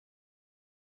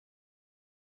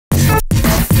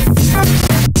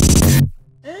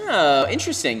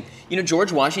interesting. You know,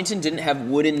 George Washington didn't have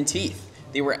wooden teeth.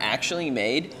 They were actually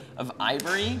made of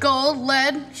ivory. Gold,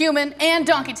 lead, human, and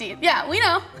donkey teeth. Yeah, we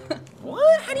know.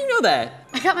 What? How do you know that?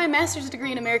 I got my master's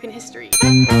degree in American history.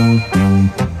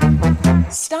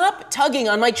 Stop tugging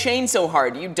on my chain so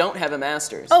hard. You don't have a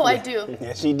master's. Oh, I do.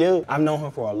 Yes, you do. I've known her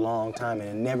for a long time and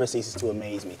it never ceases to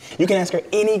amaze me. You can ask her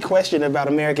any question about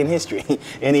American history,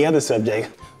 any other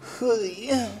subject.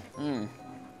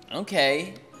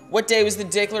 Okay. What day was the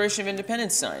Declaration of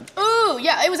Independence signed? Ooh,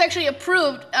 yeah, it was actually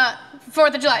approved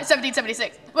 4th of July,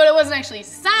 1776. But it wasn't actually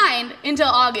signed until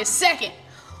August 2nd.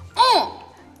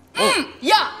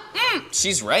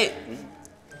 She's right.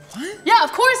 What? Yeah,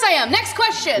 of course I am. Next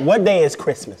question. What day is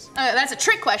Christmas? That's a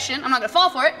trick question. I'm not gonna fall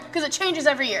for it, because it changes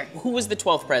every year. Who was the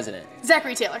 12th president?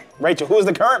 Zachary Taylor. Rachel, who is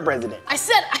the current president? I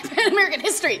said I read American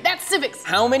history. That's civics.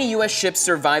 How many U.S. ships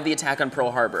survived the attack on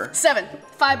Pearl Harbor? 7.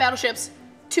 5 battleships,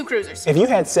 2 cruisers. If you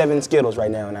had 7 Skittles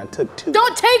right now and I took 2.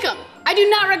 Don't take them! I do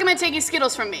not recommend taking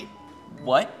Skittles from me.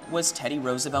 What was Teddy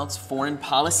Roosevelt's foreign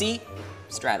policy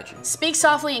strategy? Speak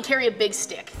softly and carry a big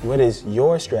stick. What is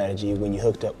your strategy when you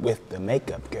hooked up with the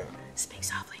makeup girl? Speak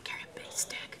softly and carry a big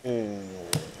stick.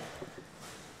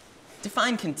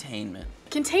 Define containment.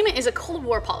 Containment is a Cold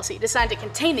War policy designed to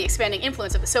contain the expanding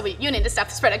influence of the Soviet Union to stop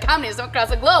the spread of communism across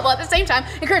the globe, while at the same time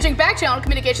encouraging back-channel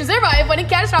communications, thereby avoiding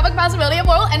catastrophic possibility of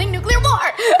world-ending nuclear war.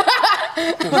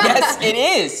 Yes, it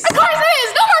is. Of course it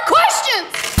is. No more questions.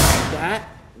 That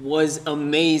was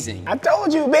amazing. I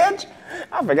told you, bitch.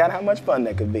 I forgot how much fun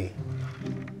that could be.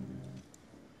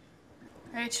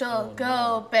 Rachel,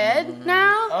 go bed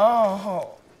now?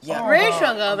 Oh. Yeah.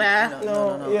 Rachel, go bed.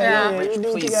 No. Yeah. You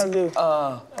do what you Please. gotta do.